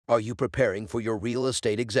Are you preparing for your real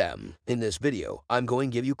estate exam? In this video, I'm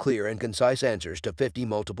going to give you clear and concise answers to 50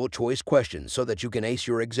 multiple choice questions so that you can ace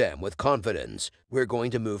your exam with confidence. We're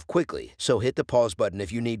going to move quickly, so hit the pause button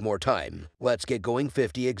if you need more time. Let's get going.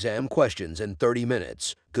 50 exam questions in 30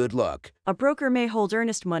 minutes. Good luck. A broker may hold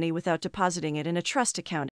earnest money without depositing it in a trust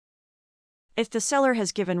account if the seller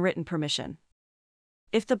has given written permission.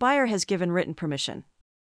 If the buyer has given written permission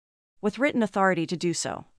with written authority to do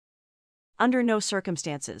so. Under no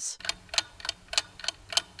circumstances.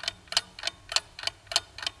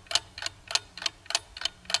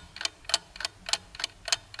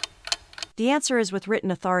 The answer is with written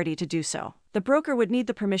authority to do so. The broker would need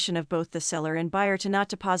the permission of both the seller and buyer to not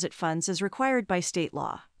deposit funds as required by state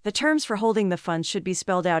law. The terms for holding the funds should be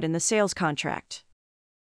spelled out in the sales contract.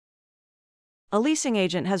 A leasing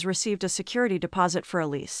agent has received a security deposit for a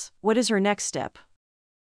lease. What is her next step?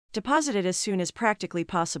 Deposit it as soon as practically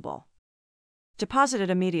possible. Deposit it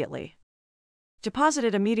immediately. Deposit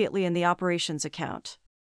it immediately in the operations account.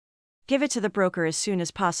 Give it to the broker as soon as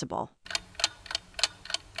possible.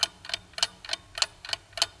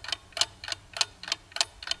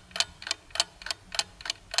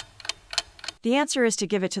 The answer is to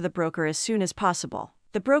give it to the broker as soon as possible.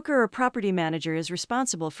 The broker or property manager is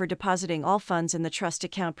responsible for depositing all funds in the trust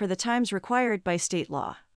account per the times required by state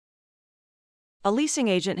law. A leasing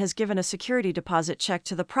agent has given a security deposit check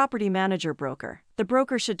to the property manager broker. The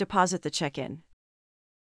broker should deposit the check in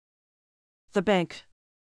the bank,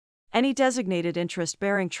 any designated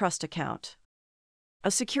interest-bearing trust account, a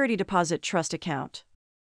security deposit trust account,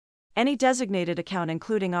 any designated account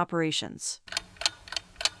including operations.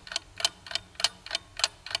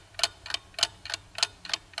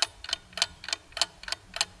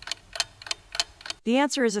 The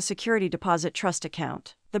answer is a security deposit trust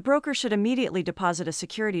account. The broker should immediately deposit a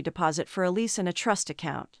security deposit for a lease in a trust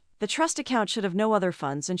account. The trust account should have no other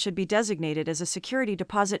funds and should be designated as a security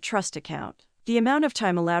deposit trust account. The amount of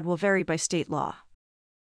time allowed will vary by state law.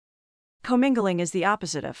 Commingling is the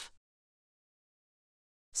opposite of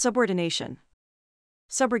subordination,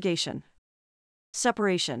 subrogation,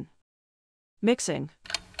 separation, mixing.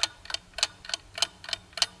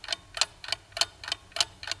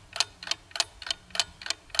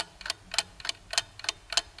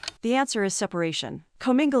 The answer is separation.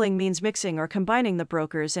 Commingling means mixing or combining the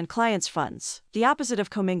broker's and client's funds. The opposite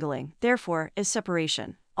of commingling, therefore, is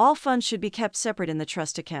separation. All funds should be kept separate in the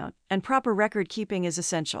trust account, and proper record keeping is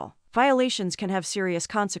essential. Violations can have serious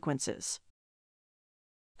consequences.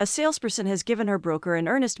 A salesperson has given her broker an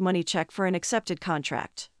earnest money check for an accepted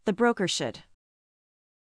contract. The broker should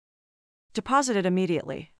deposit it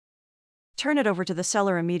immediately. Turn it over to the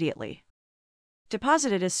seller immediately.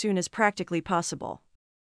 Deposit it as soon as practically possible.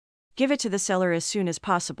 Give it to the seller as soon as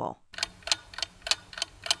possible.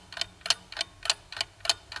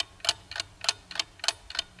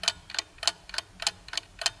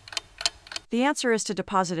 The answer is to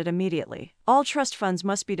deposit it immediately. All trust funds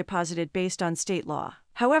must be deposited based on state law.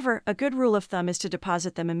 However, a good rule of thumb is to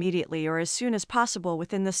deposit them immediately or as soon as possible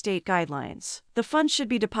within the state guidelines. The funds should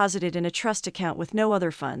be deposited in a trust account with no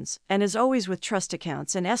other funds, and as always with trust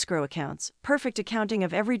accounts and escrow accounts, perfect accounting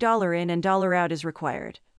of every dollar in and dollar out is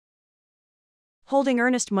required. Holding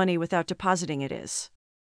earnest money without depositing it is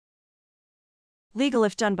legal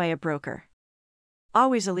if done by a broker.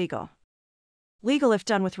 Always illegal. Legal if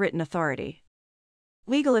done with written authority.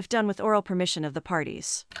 Legal if done with oral permission of the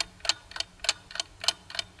parties.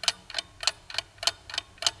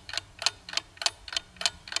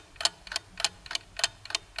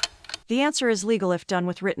 The answer is legal if done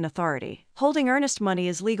with written authority. Holding earnest money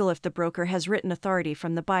is legal if the broker has written authority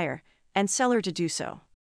from the buyer and seller to do so.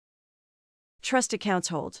 Trust accounts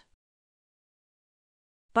hold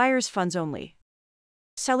buyer's funds only,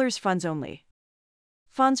 seller's funds only,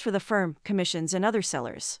 funds for the firm, commissions and other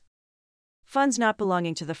sellers, funds not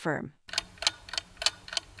belonging to the firm.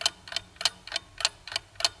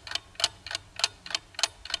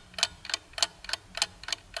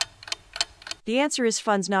 The answer is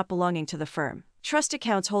funds not belonging to the firm. Trust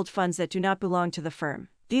accounts hold funds that do not belong to the firm.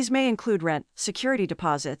 These may include rent, security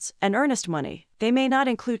deposits, and earnest money. They may not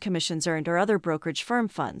include commissions earned or other brokerage firm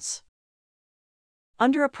funds.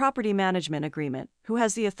 Under a property management agreement, who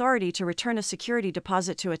has the authority to return a security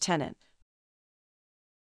deposit to a tenant?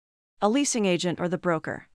 A leasing agent or the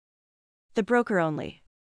broker? The broker only.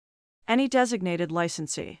 Any designated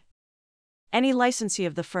licensee? Any licensee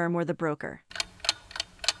of the firm or the broker?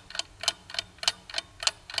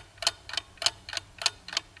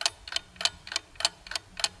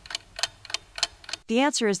 The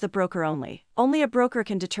answer is the broker only. Only a broker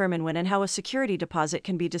can determine when and how a security deposit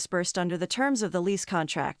can be disbursed under the terms of the lease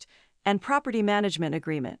contract, and property management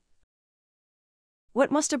agreement.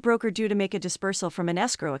 What must a broker do to make a dispersal from an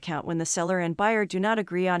escrow account when the seller and buyer do not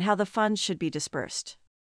agree on how the funds should be dispersed?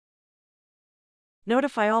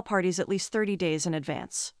 Notify all parties at least 30 days in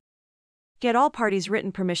advance. Get all parties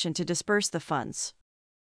written permission to disperse the funds.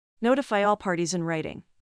 Notify all parties in writing.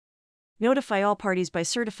 Notify all parties by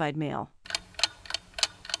certified mail.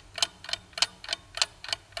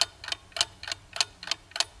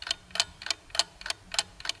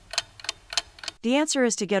 The answer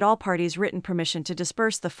is to get all parties written permission to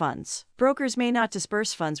disperse the funds. Brokers may not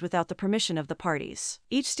disperse funds without the permission of the parties.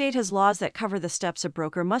 Each state has laws that cover the steps a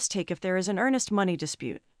broker must take if there is an earnest money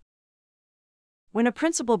dispute. When a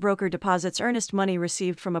principal broker deposits earnest money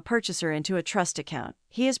received from a purchaser into a trust account,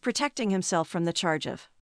 he is protecting himself from the charge of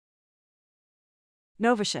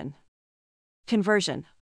novation, conversion,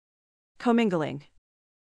 commingling,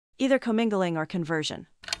 either commingling or conversion.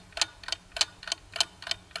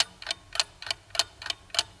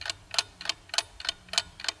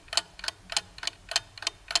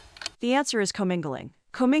 The answer is commingling.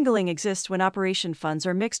 Commingling exists when operation funds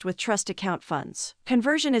are mixed with trust account funds.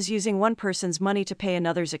 Conversion is using one person's money to pay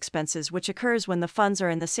another's expenses, which occurs when the funds are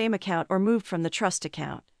in the same account or moved from the trust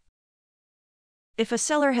account. If a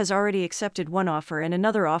seller has already accepted one offer and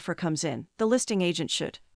another offer comes in, the listing agent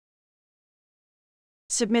should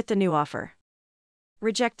submit the new offer,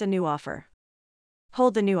 reject the new offer,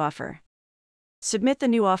 hold the new offer, submit the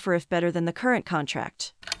new offer if better than the current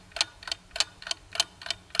contract.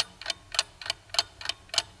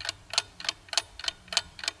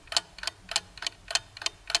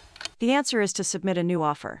 The answer is to submit a new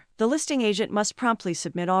offer. The listing agent must promptly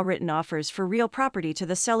submit all written offers for real property to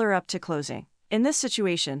the seller up to closing. In this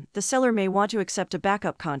situation, the seller may want to accept a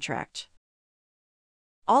backup contract.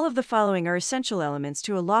 All of the following are essential elements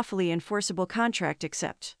to a lawfully enforceable contract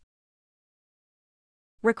except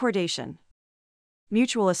recordation,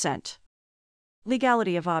 mutual assent,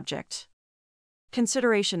 legality of object,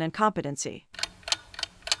 consideration and competency.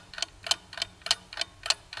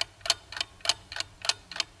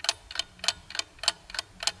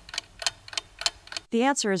 The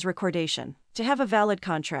answer is recordation. To have a valid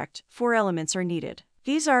contract, 4 elements are needed.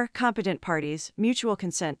 These are competent parties, mutual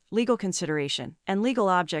consent, legal consideration, and legal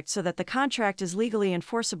object so that the contract is legally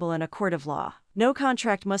enforceable in a court of law. No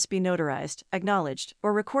contract must be notarized, acknowledged,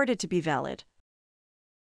 or recorded to be valid.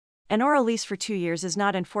 An oral lease for 2 years is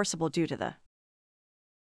not enforceable due to the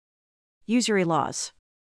usury laws,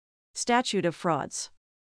 statute of frauds,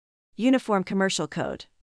 Uniform Commercial Code,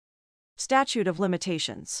 statute of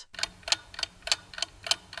limitations.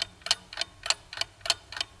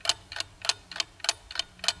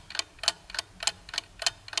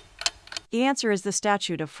 The answer is the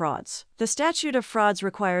statute of frauds. The statute of frauds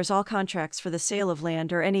requires all contracts for the sale of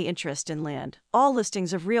land or any interest in land, all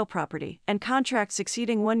listings of real property, and contracts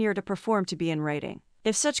exceeding 1 year to perform to be in writing.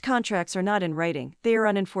 If such contracts are not in writing, they are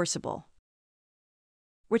unenforceable.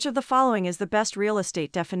 Which of the following is the best real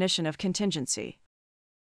estate definition of contingency?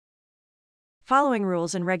 Following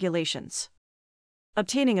rules and regulations.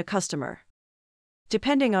 Obtaining a customer.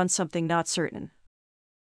 Depending on something not certain.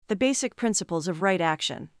 The basic principles of right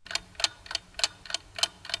action.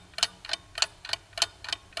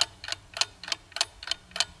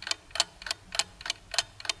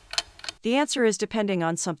 The answer is depending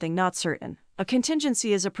on something not certain. A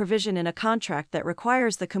contingency is a provision in a contract that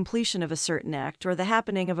requires the completion of a certain act or the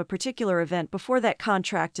happening of a particular event before that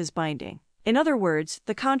contract is binding. In other words,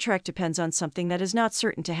 the contract depends on something that is not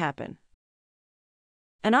certain to happen.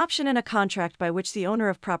 An option in a contract by which the owner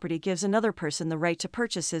of property gives another person the right to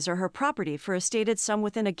purchase his or her property for a stated sum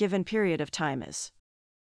within a given period of time is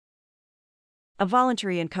a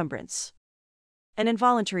voluntary encumbrance, an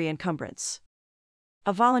involuntary encumbrance,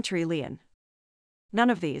 a voluntary lien. None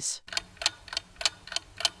of these.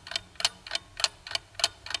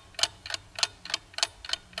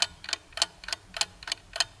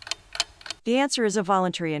 The answer is a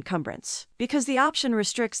voluntary encumbrance. Because the option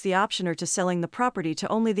restricts the optioner to selling the property to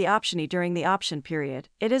only the optionee during the option period,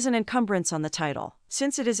 it is an encumbrance on the title.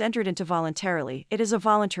 Since it is entered into voluntarily, it is a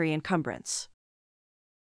voluntary encumbrance.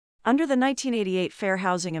 Under the 1988 Fair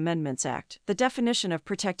Housing Amendments Act, the definition of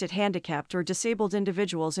protected handicapped or disabled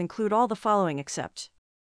individuals include all the following except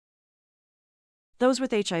those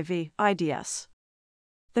with HIV, IDS,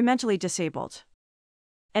 the mentally disabled,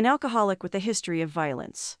 an alcoholic with a history of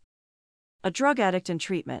violence, a drug addict in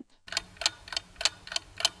treatment,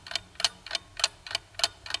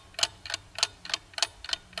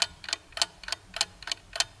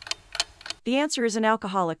 The answer is an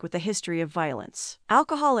alcoholic with a history of violence.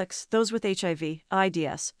 Alcoholics, those with HIV,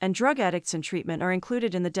 AIDS, and drug addicts in treatment are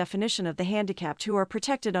included in the definition of the handicapped who are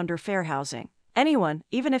protected under fair housing. Anyone,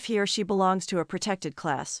 even if he or she belongs to a protected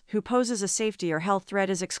class, who poses a safety or health threat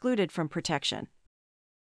is excluded from protection.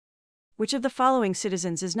 Which of the following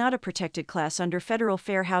citizens is not a protected class under federal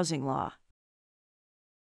fair housing law?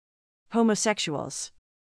 Homosexuals,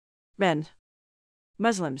 men,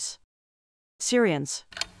 Muslims, Syrians.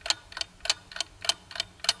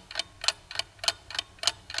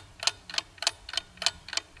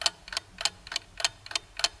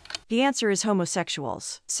 The answer is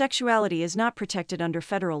homosexuals. Sexuality is not protected under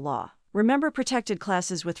federal law. Remember protected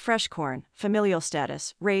classes with fresh corn: familial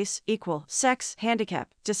status, race, equal, sex,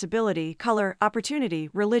 handicap, disability, color, opportunity,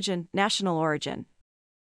 religion, national origin.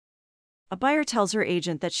 A buyer tells her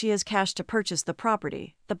agent that she has cash to purchase the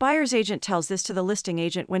property. The buyer's agent tells this to the listing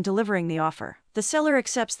agent when delivering the offer. The seller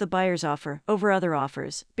accepts the buyer's offer over other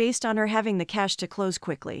offers, based on her having the cash to close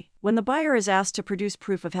quickly. When the buyer is asked to produce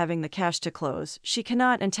proof of having the cash to close, she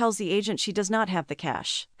cannot and tells the agent she does not have the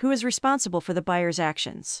cash. Who is responsible for the buyer's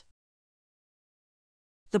actions?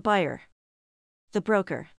 The buyer, the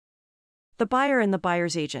broker, the buyer and the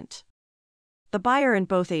buyer's agent, the buyer and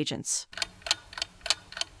both agents.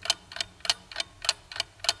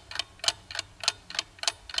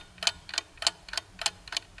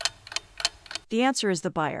 The answer is the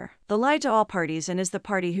buyer. The lied to all parties and is the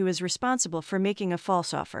party who is responsible for making a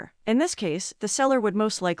false offer. In this case, the seller would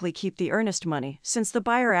most likely keep the earnest money, since the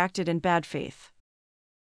buyer acted in bad faith.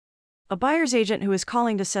 A buyer's agent who is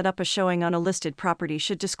calling to set up a showing on a listed property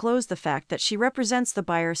should disclose the fact that she represents the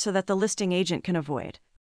buyer so that the listing agent can avoid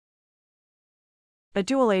a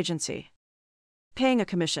dual agency, paying a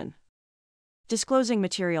commission, disclosing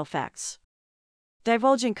material facts,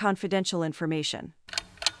 divulging confidential information.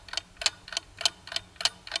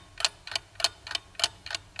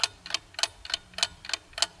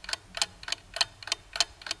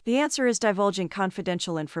 The answer is divulging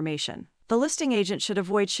confidential information. The listing agent should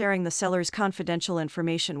avoid sharing the seller's confidential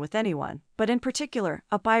information with anyone, but in particular,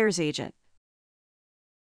 a buyer's agent.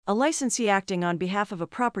 A licensee acting on behalf of a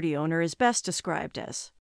property owner is best described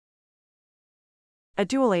as a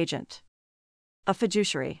dual agent, a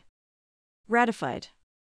fiduciary, ratified,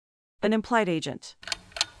 an implied agent.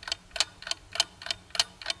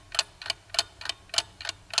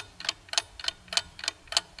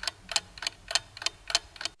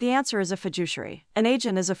 The answer is a fiduciary. An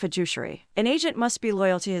agent is a fiduciary. An agent must be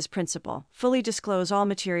loyal to his principal, fully disclose all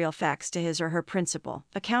material facts to his or her principal,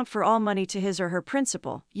 account for all money to his or her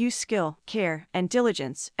principal, use skill, care, and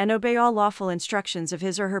diligence, and obey all lawful instructions of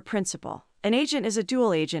his or her principal. An agent is a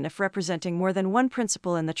dual agent if representing more than one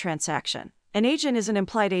principal in the transaction. An agent is an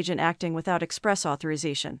implied agent acting without express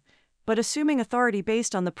authorization, but assuming authority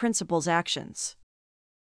based on the principal's actions.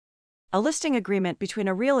 A listing agreement between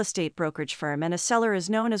a real estate brokerage firm and a seller is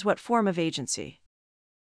known as what form of agency?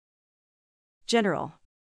 General,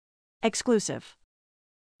 exclusive,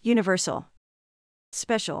 universal,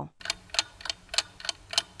 special.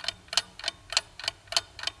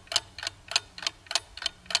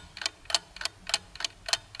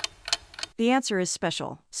 The answer is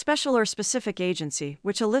special. Special or specific agency,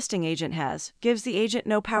 which a listing agent has, gives the agent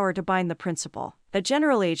no power to bind the principal. A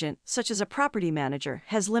general agent, such as a property manager,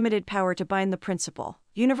 has limited power to bind the principal.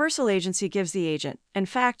 Universal agency gives the agent, in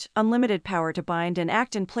fact, unlimited power to bind and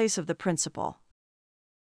act in place of the principal.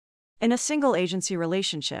 In a single agency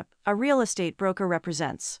relationship, a real estate broker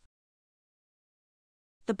represents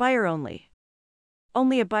the buyer only.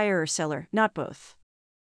 Only a buyer or seller, not both.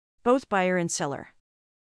 Both buyer and seller.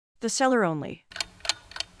 The seller only.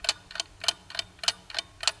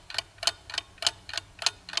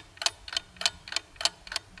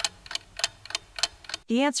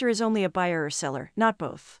 The answer is only a buyer or seller, not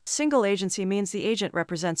both. Single agency means the agent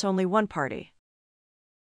represents only one party.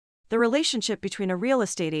 The relationship between a real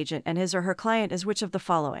estate agent and his or her client is which of the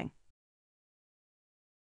following?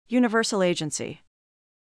 Universal agency,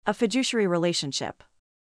 a fiduciary relationship,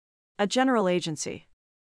 a general agency,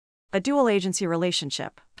 a dual agency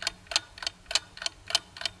relationship.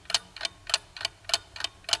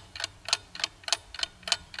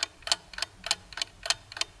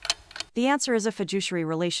 The answer is a fiduciary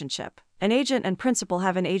relationship. An agent and principal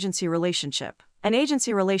have an agency relationship. An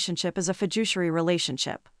agency relationship is a fiduciary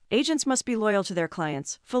relationship. Agents must be loyal to their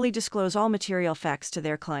clients, fully disclose all material facts to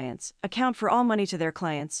their clients, account for all money to their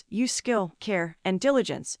clients, use skill, care, and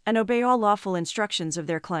diligence, and obey all lawful instructions of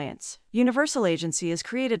their clients. Universal agency is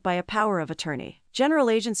created by a power of attorney. General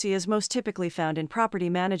agency is most typically found in property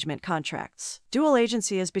management contracts. Dual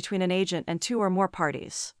agency is between an agent and two or more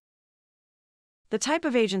parties. The type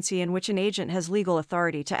of agency in which an agent has legal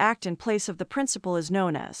authority to act in place of the principal is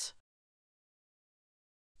known as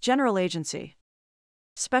general agency,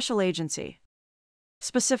 special agency,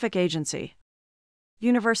 specific agency,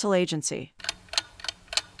 universal agency.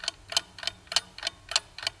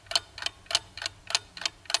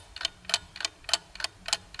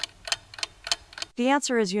 The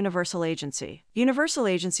answer is universal agency. Universal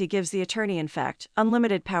agency gives the attorney, in fact,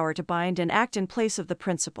 unlimited power to bind and act in place of the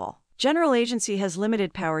principal. General agency has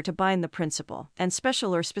limited power to bind the principal, and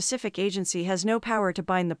special or specific agency has no power to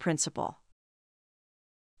bind the principal.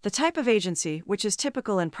 The type of agency, which is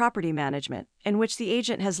typical in property management, in which the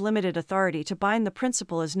agent has limited authority to bind the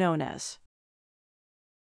principal, is known as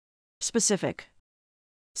specific,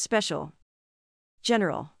 special,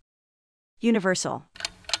 general, universal.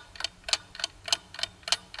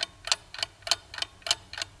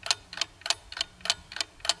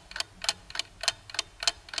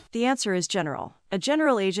 The answer is general. A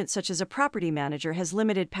general agent such as a property manager has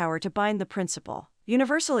limited power to bind the principal.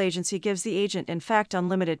 Universal agency gives the agent, in fact,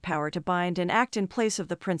 unlimited power to bind and act in place of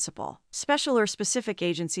the principal. Special or specific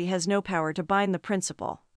agency has no power to bind the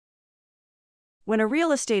principal. When a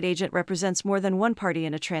real estate agent represents more than one party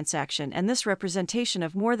in a transaction, and this representation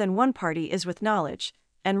of more than one party is with knowledge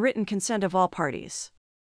and written consent of all parties,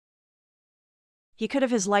 he could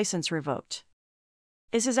have his license revoked.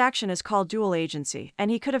 His action is called dual agency,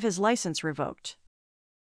 and he could have his license revoked.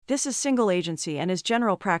 This is single agency, and his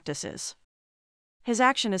general practices. His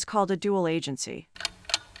action is called a dual agency.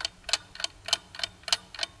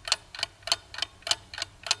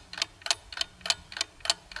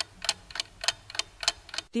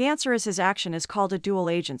 The answer is his action is called a dual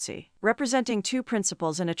agency. Representing two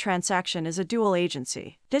principals in a transaction is a dual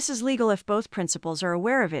agency. This is legal if both principals are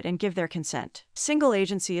aware of it and give their consent. Single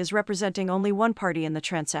agency is representing only one party in the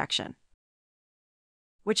transaction.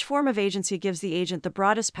 Which form of agency gives the agent the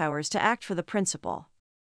broadest powers to act for the principal?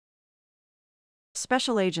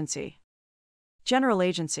 Special agency, general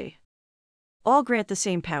agency. All grant the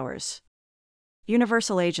same powers.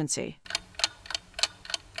 Universal agency.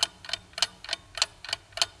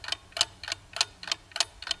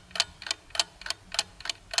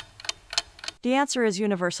 The answer is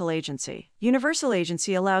universal agency. Universal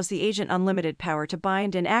agency allows the agent unlimited power to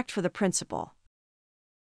bind and act for the principal.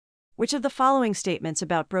 Which of the following statements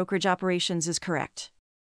about brokerage operations is correct?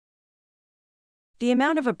 The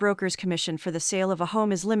amount of a broker's commission for the sale of a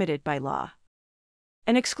home is limited by law.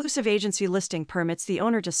 An exclusive agency listing permits the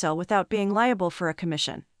owner to sell without being liable for a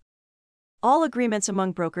commission. All agreements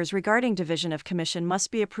among brokers regarding division of commission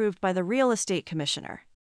must be approved by the real estate commissioner.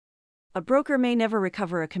 A broker may never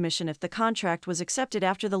recover a commission if the contract was accepted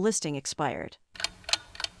after the listing expired.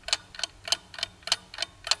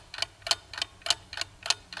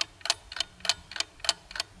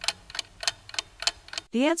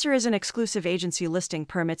 The answer is an exclusive agency listing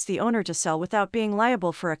permits the owner to sell without being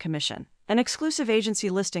liable for a commission. An exclusive agency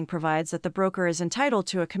listing provides that the broker is entitled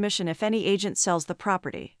to a commission if any agent sells the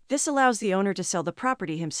property. This allows the owner to sell the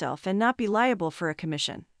property himself and not be liable for a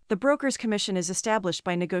commission. The broker's commission is established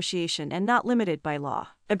by negotiation and not limited by law.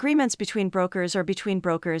 Agreements between brokers or between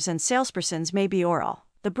brokers and salespersons may be oral.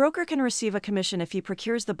 The broker can receive a commission if he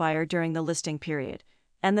procures the buyer during the listing period,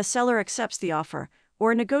 and the seller accepts the offer,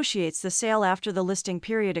 or negotiates the sale after the listing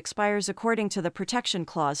period expires according to the protection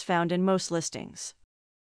clause found in most listings.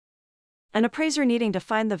 An appraiser needing to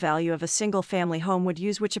find the value of a single-family home would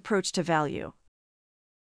use which approach to value?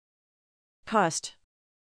 Cost,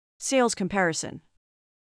 sales comparison,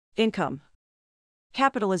 income,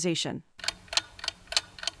 capitalization.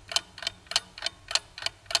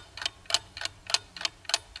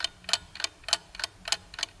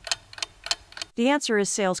 The answer is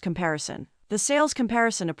sales comparison. The sales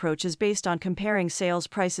comparison approach is based on comparing sales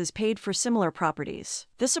prices paid for similar properties.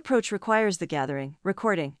 This approach requires the gathering,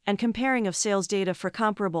 recording, and comparing of sales data for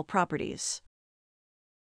comparable properties.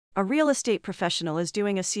 A real estate professional is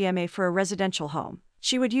doing a CMA for a residential home.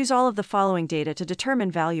 She would use all of the following data to determine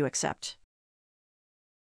value except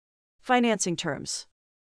financing terms,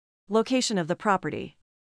 location of the property,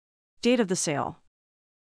 date of the sale,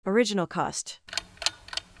 original cost.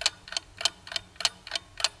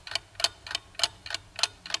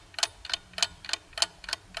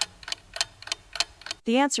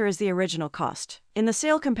 The answer is the original cost. In the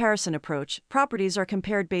sale comparison approach, properties are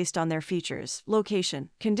compared based on their features, location,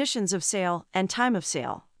 conditions of sale, and time of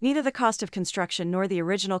sale. Neither the cost of construction nor the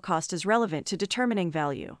original cost is relevant to determining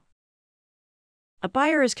value. A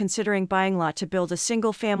buyer is considering buying lot to build a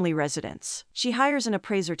single-family residence. She hires an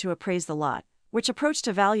appraiser to appraise the lot. Which approach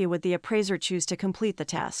to value would the appraiser choose to complete the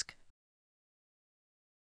task?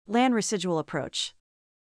 Land residual approach,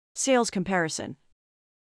 Sales comparison.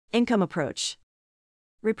 Income approach.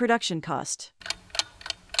 Reproduction cost.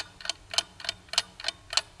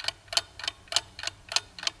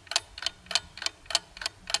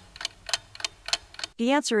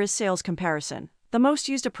 The answer is sales comparison. The most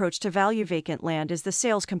used approach to value vacant land is the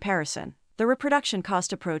sales comparison. The reproduction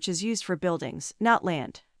cost approach is used for buildings, not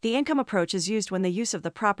land. The income approach is used when the use of the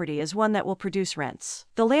property is one that will produce rents.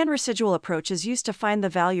 The land residual approach is used to find the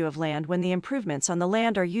value of land when the improvements on the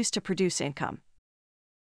land are used to produce income.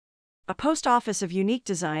 A post office of unique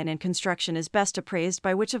design and construction is best appraised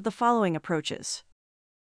by which of the following approaches?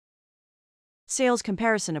 Sales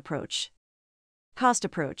comparison approach. Cost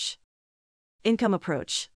approach. Income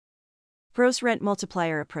approach. Gross rent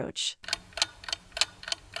multiplier approach.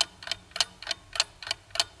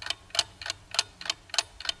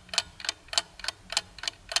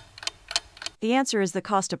 The answer is the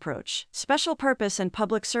cost approach. Special purpose and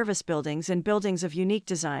public service buildings and buildings of unique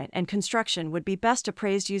design and construction would be best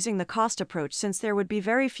appraised using the cost approach, since there would be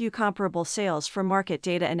very few comparable sales for market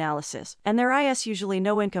data analysis, and there is usually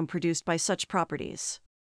no income produced by such properties.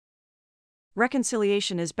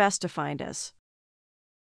 Reconciliation is best defined as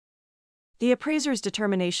the appraiser's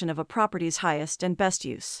determination of a property's highest and best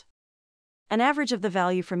use. An average of the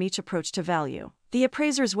value from each approach to value. The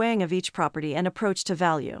appraiser's weighing of each property and approach to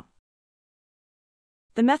value.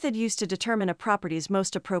 The method used to determine a property's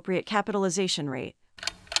most appropriate capitalization rate.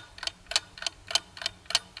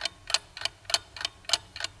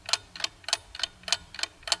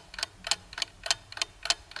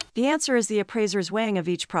 The answer is the appraiser's weighing of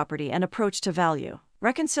each property and approach to value.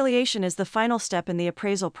 Reconciliation is the final step in the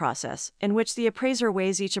appraisal process, in which the appraiser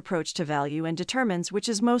weighs each approach to value and determines which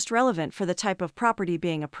is most relevant for the type of property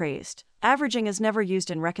being appraised. Averaging is never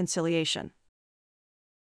used in reconciliation.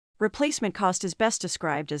 Replacement cost is best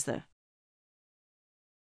described as the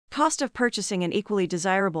cost of purchasing an equally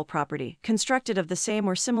desirable property, constructed of the same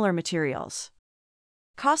or similar materials.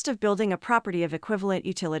 Cost of building a property of equivalent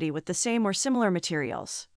utility with the same or similar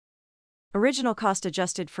materials. Original cost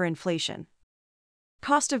adjusted for inflation.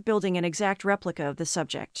 Cost of building an exact replica of the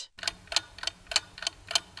subject.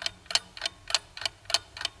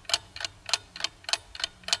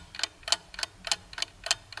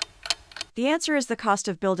 The answer is the cost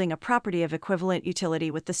of building a property of equivalent utility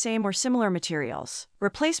with the same or similar materials.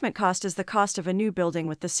 Replacement cost is the cost of a new building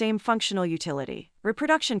with the same functional utility.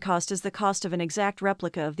 Reproduction cost is the cost of an exact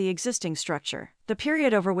replica of the existing structure. The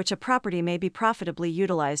period over which a property may be profitably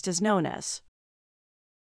utilized is known as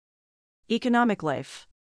economic life,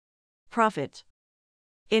 profit,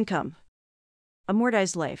 income,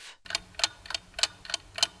 amortized life.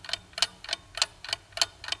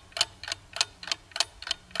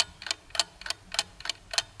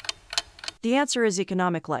 The answer is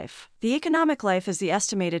economic life. The economic life is the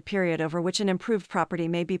estimated period over which an improved property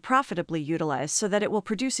may be profitably utilized so that it will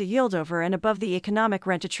produce a yield over and above the economic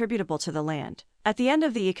rent attributable to the land. At the end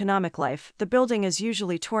of the economic life, the building is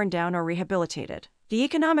usually torn down or rehabilitated. The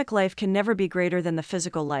economic life can never be greater than the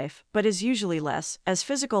physical life, but is usually less, as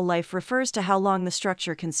physical life refers to how long the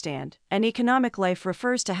structure can stand, and economic life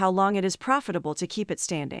refers to how long it is profitable to keep it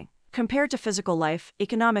standing. Compared to physical life,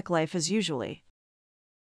 economic life is usually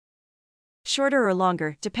shorter or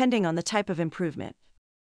longer, depending on the type of improvement.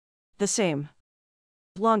 The same.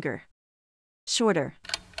 Longer. Shorter.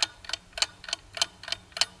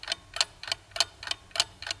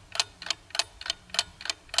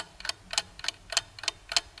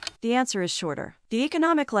 The answer is shorter. The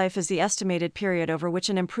economic life is the estimated period over which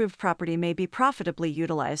an improved property may be profitably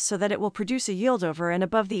utilized so that it will produce a yield over and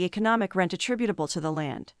above the economic rent attributable to the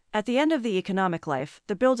land. At the end of the economic life,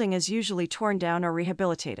 the building is usually torn down or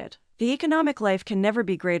rehabilitated. The economic life can never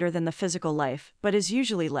be greater than the physical life, but is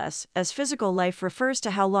usually less, as physical life refers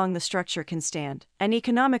to how long the structure can stand, and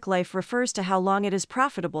economic life refers to how long it is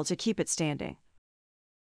profitable to keep it standing.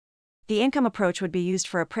 The income approach would be used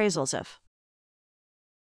for appraisals of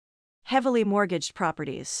heavily mortgaged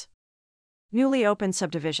properties, newly opened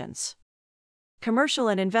subdivisions, commercial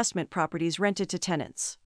and investment properties rented to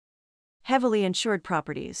tenants, heavily insured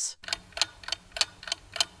properties.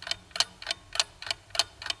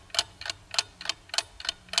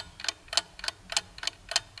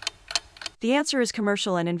 The answer is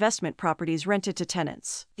commercial and investment properties rented to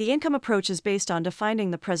tenants. The income approach is based on defining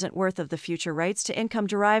the present worth of the future rights to income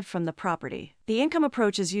derived from the property. The income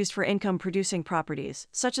approach is used for income-producing properties,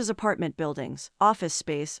 such as apartment buildings, office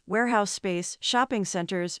space, warehouse space, shopping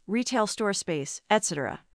centers, retail store space,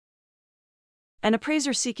 etc. An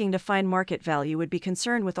appraiser seeking to find market value would be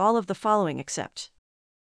concerned with all of the following except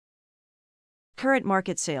current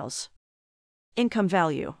market sales, income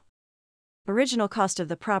value, original cost of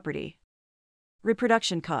the property,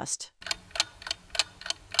 Reproduction cost.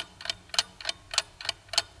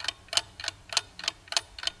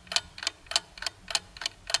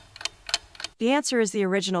 The answer is the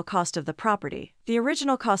original cost of the property. The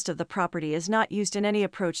original cost of the property is not used in any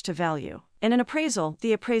approach to value. In an appraisal,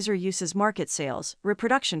 the appraiser uses market sales,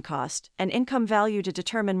 reproduction cost, and income value to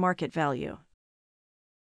determine market value.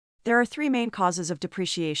 There are three main causes of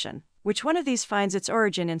depreciation. Which one of these finds its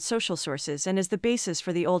origin in social sources and is the basis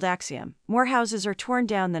for the old axiom, more houses are torn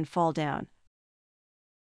down than fall down?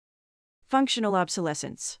 Functional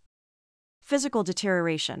obsolescence. Physical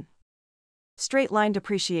deterioration. Straight-line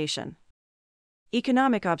depreciation.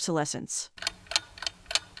 Economic obsolescence.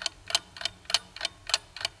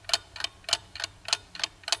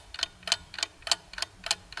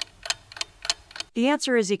 The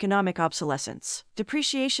answer is economic obsolescence.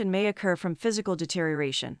 Depreciation may occur from physical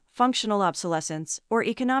deterioration, functional obsolescence, or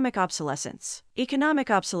economic obsolescence.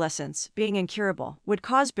 Economic obsolescence, being incurable, would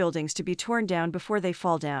cause buildings to be torn down before they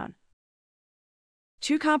fall down.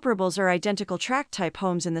 Two comparables are identical tract-type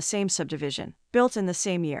homes in the same subdivision, built in the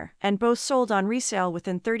same year, and both sold on resale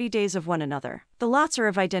within 30 days of one another. The lots are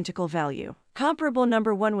of identical value. Comparable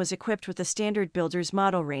number 1 was equipped with a standard builder's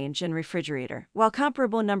model range and refrigerator, while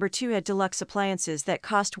comparable number 2 had deluxe appliances that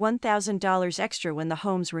cost $1,000 extra when the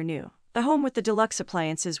homes were new. The home with the deluxe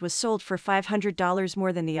appliances was sold for $500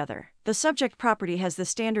 more than the other. The subject property has the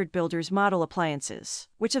standard builder's model appliances.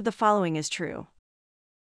 Which of the following is true?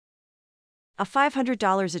 A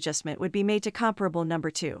 $500 adjustment would be made to comparable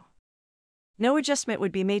number 2. No adjustment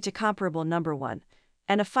would be made to comparable number 1,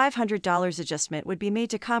 and a $500 adjustment would be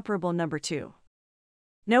made to comparable number 2.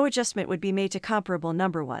 No adjustment would be made to comparable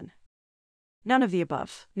number 1. None of the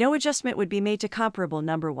above. No adjustment would be made to comparable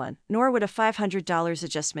number 1, nor would a $500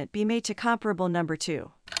 adjustment be made to comparable number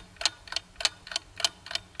 2.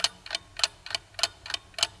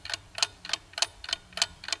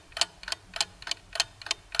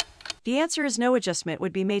 The answer is no adjustment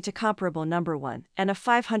would be made to comparable number 1, and a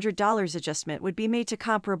 $500 adjustment would be made to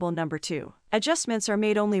comparable number 2. Adjustments are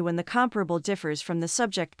made only when the comparable differs from the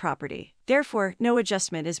subject property. Therefore, no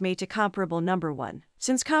adjustment is made to comparable number 1.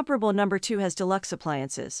 Since comparable number 2 has deluxe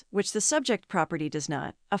appliances, which the subject property does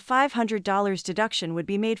not, a $500 deduction would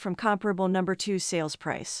be made from comparable number 2's sales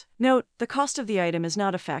price. Note, the cost of the item is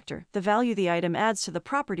not a factor. The value the item adds to the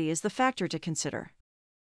property is the factor to consider.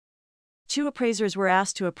 Two appraisers were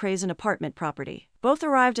asked to appraise an apartment property. Both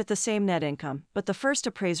arrived at the same net income, but the first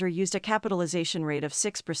appraiser used a capitalization rate of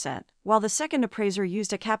 6%, while the second appraiser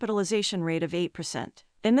used a capitalization rate of 8%.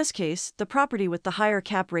 In this case, the property with the higher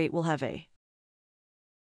cap rate will have a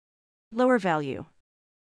lower value,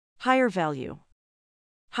 higher value,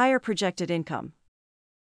 higher projected income,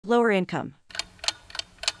 lower income.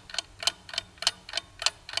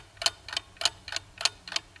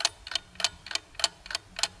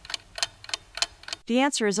 The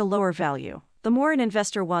answer is a lower value. The more an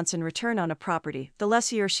investor wants in return on a property, the less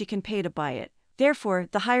he or she can pay to buy it. Therefore,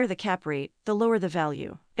 the higher the cap rate, the lower the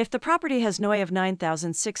value. If the property has NOI of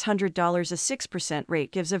 $9,600, a 6%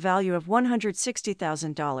 rate gives a value of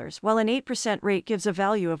 $160,000, while an 8% rate gives a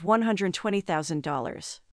value of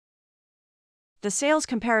 $120,000. The sales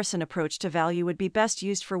comparison approach to value would be best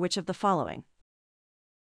used for which of the following?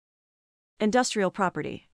 Industrial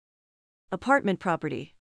property, apartment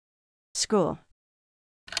property, school.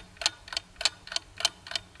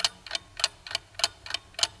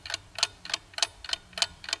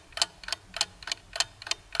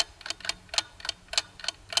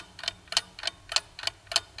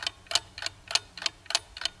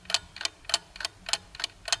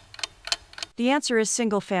 The answer is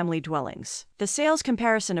single-family dwellings. The sales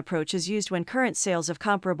comparison approach is used when current sales of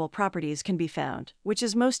comparable properties can be found, which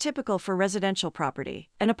is most typical for residential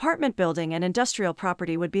property. An apartment building and industrial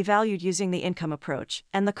property would be valued using the income approach,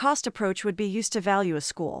 and the cost approach would be used to value a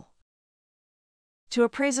school. To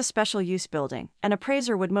appraise a special use building, an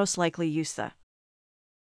appraiser would most likely use the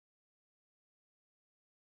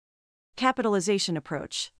capitalization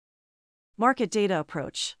approach, market data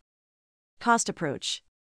approach, cost approach,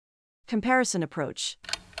 comparison approach.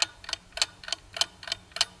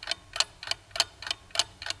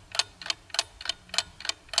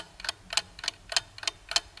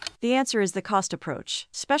 The answer is the cost approach.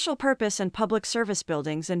 Special purpose and public service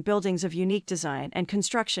buildings and buildings of unique design and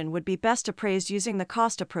construction would be best appraised using the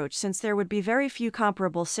cost approach, since there would be very few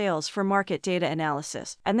comparable sales for market data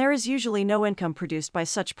analysis, and there is usually no income produced by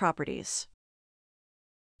such properties.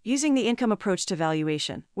 Using the income approach to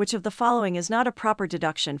valuation, which of the following is not a proper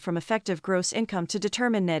deduction from effective gross income to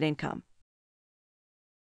determine net income?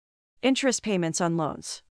 Interest payments on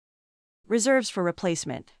loans, reserves for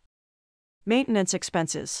replacement, maintenance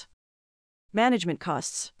expenses, Management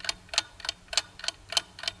costs.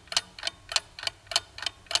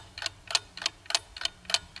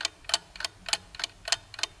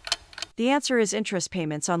 The answer is interest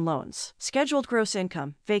payments on loans. Scheduled gross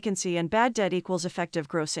income, vacancy and bad debt equals effective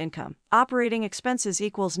gross income. Operating expenses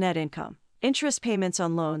equals net income. Interest payments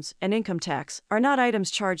on loans and income tax are not items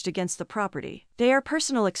charged against the property. They are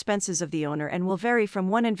personal expenses of the owner and will vary from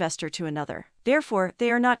one investor to another. Therefore, they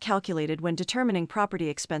are not calculated when determining property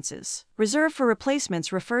expenses. Reserve for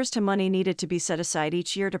replacements refers to money needed to be set aside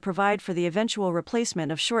each year to provide for the eventual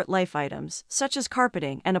replacement of short-life items, such as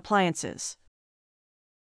carpeting and appliances.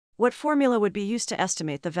 What formula would be used to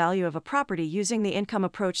estimate the value of a property using the income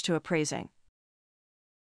approach to appraising?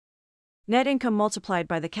 Net income multiplied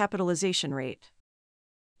by the capitalization rate.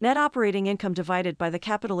 Net operating income divided by the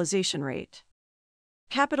capitalization rate.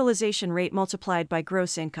 Capitalization rate multiplied by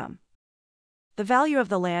gross income. The value of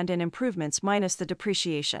the land and improvements minus the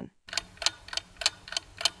depreciation.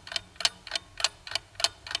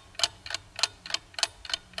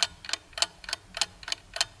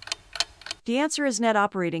 The answer is net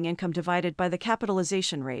operating income divided by the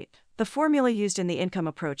capitalization rate. The formula used in the income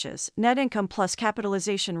approach is net income plus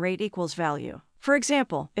capitalization rate equals value. For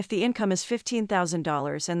example, if the income is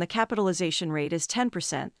 $15,000 and the capitalization rate is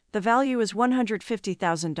 10%, the value is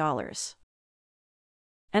 $150,000.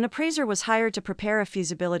 An appraiser was hired to prepare a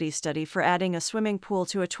feasibility study for adding a swimming pool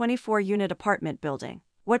to a 24-unit apartment building.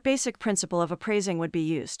 What basic principle of appraising would be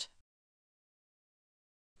used?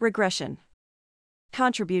 Regression.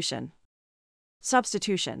 Contribution.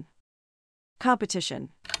 Substitution. Competition.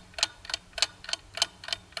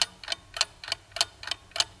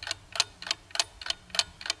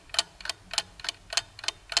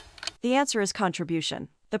 The answer is contribution.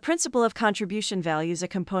 The principle of contribution values a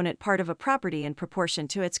component part of a property in proportion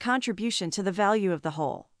to its contribution to the value of the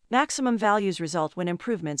whole. Maximum values result when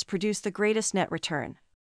improvements produce the greatest net return.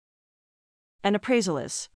 An appraisal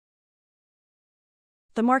is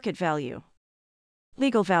the market value,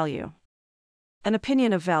 legal value, an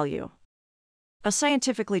opinion of value, a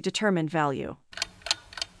scientifically determined value.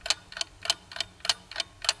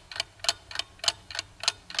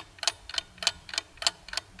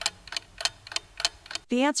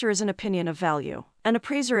 The answer is an opinion of value. An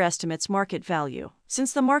appraiser estimates market value.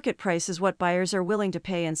 Since the market price is what buyers are willing to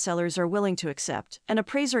pay and sellers are willing to accept, an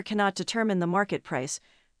appraiser cannot determine the market price,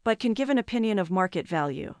 but can give an opinion of market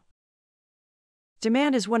value.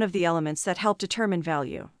 Demand is one of the elements that help determine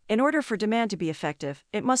value. In order for demand to be effective,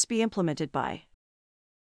 it must be implemented by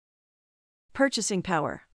purchasing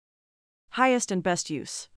power, highest and best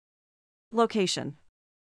use, location,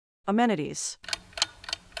 amenities.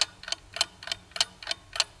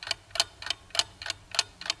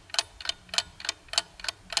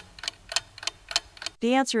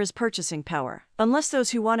 The answer is purchasing power. Unless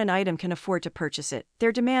those who want an item can afford to purchase it,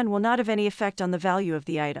 their demand will not have any effect on the value of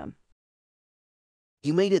the item.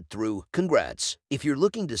 You made it through. Congrats! If you're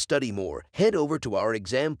looking to study more, head over to our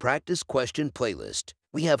exam practice question playlist.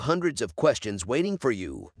 We have hundreds of questions waiting for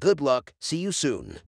you. Good luck. See you soon.